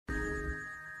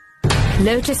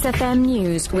Lotus FM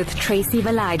News with Tracy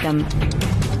VALAYDHAM.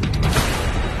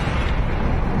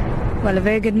 Well, a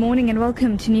very good morning and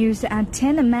welcome to news at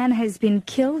 10. A man has been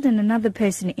killed and another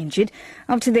person injured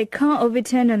after their car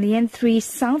overturned on the N3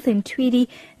 South in Tweedie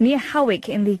near Howick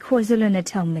in the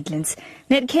KwaZulu-Natal Mlldands.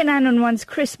 Net K911's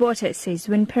Chris Waters says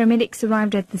when paramedics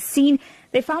arrived at the scene,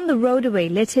 they found the roadway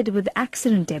littered with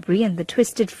accident debris and the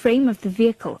twisted frame of the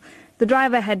vehicle. The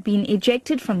driver had been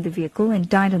ejected from the vehicle and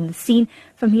died on the scene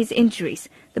from his injuries.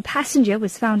 The passenger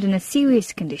was found in a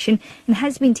serious condition and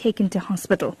has been taken to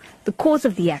hospital. The cause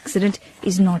of the accident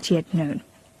is not yet known.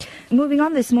 Moving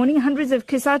on this morning, hundreds of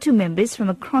COSATU members from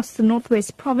across the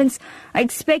northwest province are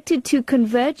expected to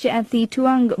converge at the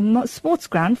Taung Sports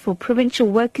Grounds for Provincial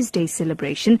Workers' Day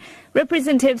celebration.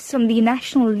 Representatives from the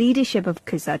national leadership of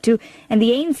COSATU and the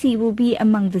ANC will be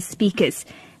among the speakers.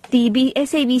 The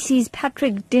SABC's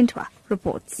Patrick Dintwa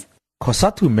reports.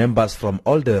 COSATU members from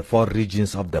all the 4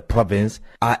 regions of the province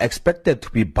are expected to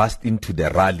be bussed into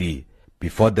the rally.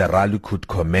 Before the rally could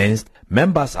commence,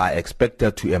 members are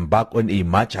expected to embark on a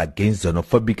march against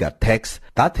xenophobic attacks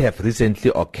that have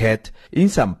recently occurred in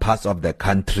some parts of the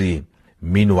country.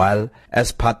 Meanwhile,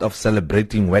 as part of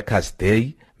celebrating Workers'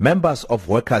 Day, members of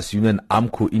Workers' Union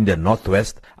AMCU in the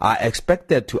northwest are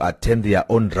expected to attend their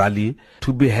own rally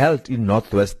to be held in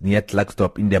northwest near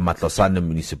Klerksdorp in the Matlosane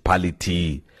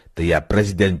municipality. Their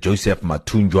president Joseph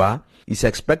Mathunjwa is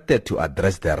expected to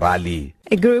address the rally.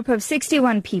 A group of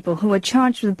 61 people who were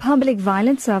charged with public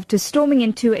violence after storming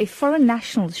into a foreign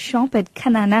national's shop at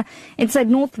Kanana inside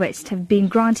Northwest have been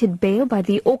granted bail by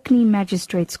the Orkney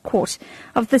Magistrates Court.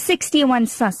 Of the 61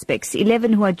 suspects,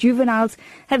 11 who are juveniles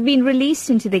have been released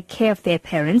into the care of their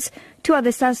parents. 2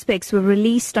 other suspects were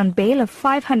released on bail of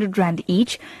 500 rand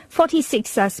each, 46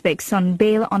 suspects on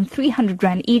bail on 300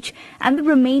 rand each, and the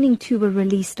remaining 2 were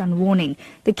released on warning.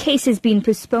 The case has been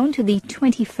postponed to the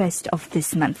 21st of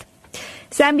this month.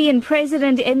 Zambian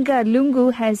President Edgar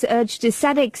Lungu has urged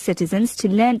SADC citizens to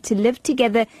learn to live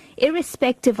together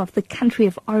irrespective of the country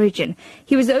of origin.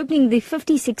 He was opening the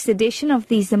 56th edition of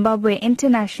the Zimbabwe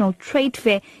International Trade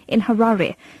Fair in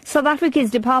Harare. South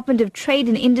Africa's Department of Trade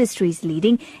and Industry is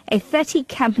leading a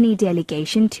 30-company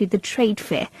delegation to the trade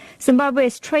fair.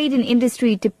 Zimbabwe's Trade and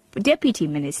Industry Deputy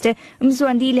Minister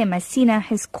Mzwandile Masina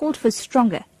has called for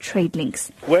stronger trade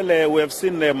links. Well, we have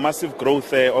seen a massive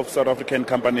growth of South African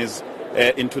companies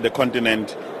into the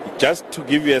continent. Just to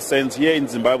give you a sense, here in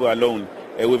Zimbabwe alone,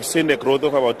 we've seen a growth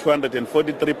of about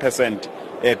 243%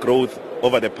 growth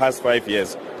over the past 5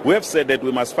 years. We have said that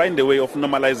we must find a way of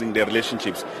normalizing the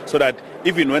relationships so that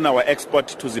even when our export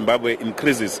to Zimbabwe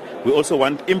increases, we also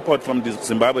want import from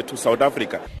Zimbabwe to South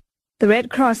Africa. The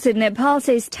Red Cross in Nepal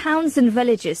says towns and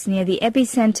villages near the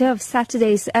epicentre of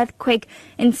Saturday's earthquake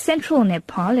in central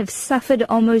Nepal have suffered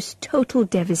almost total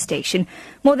devastation.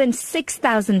 More than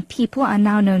 6,000 people are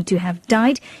now known to have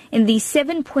died in the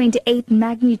 7.8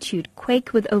 magnitude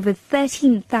quake, with over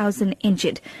 13,000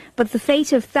 injured. But the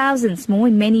fate of thousands more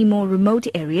in many more remote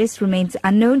areas remains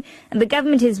unknown, and the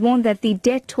government has warned that the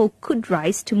death toll could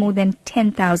rise to more than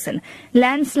 10,000.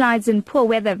 Landslides and poor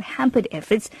weather have hampered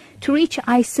efforts to reach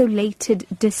isolated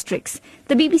districts.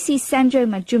 The BBC's Sanjoy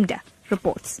Majumdar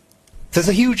reports. There's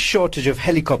a huge shortage of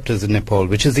helicopters in Nepal,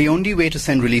 which is the only way to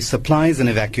send relief supplies and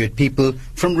evacuate people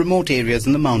from remote areas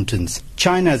in the mountains.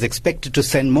 China is expected to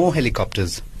send more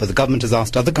helicopters, but the government has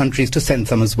asked other countries to send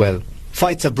some as well.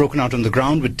 Fights have broken out on the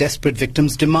ground, with desperate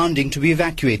victims demanding to be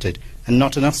evacuated and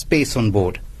not enough space on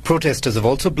board. Protesters have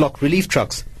also blocked relief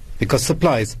trucks because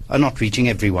supplies are not reaching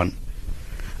everyone.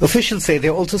 Officials say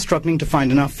they're also struggling to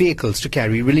find enough vehicles to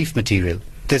carry relief material.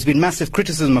 There's been massive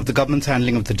criticism of the government's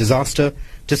handling of the disaster,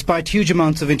 despite huge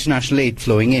amounts of international aid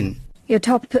flowing in. Your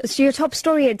top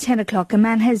story at 10 o'clock. A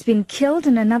man has been killed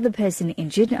and another person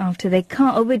injured after their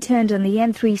car overturned on the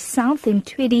N3 South in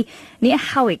Tweedie near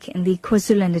Howick in the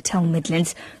KwaZulu-Natal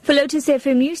Mlldands. For Lotus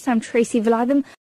FM News, I'm Tracy VALAYDHAM.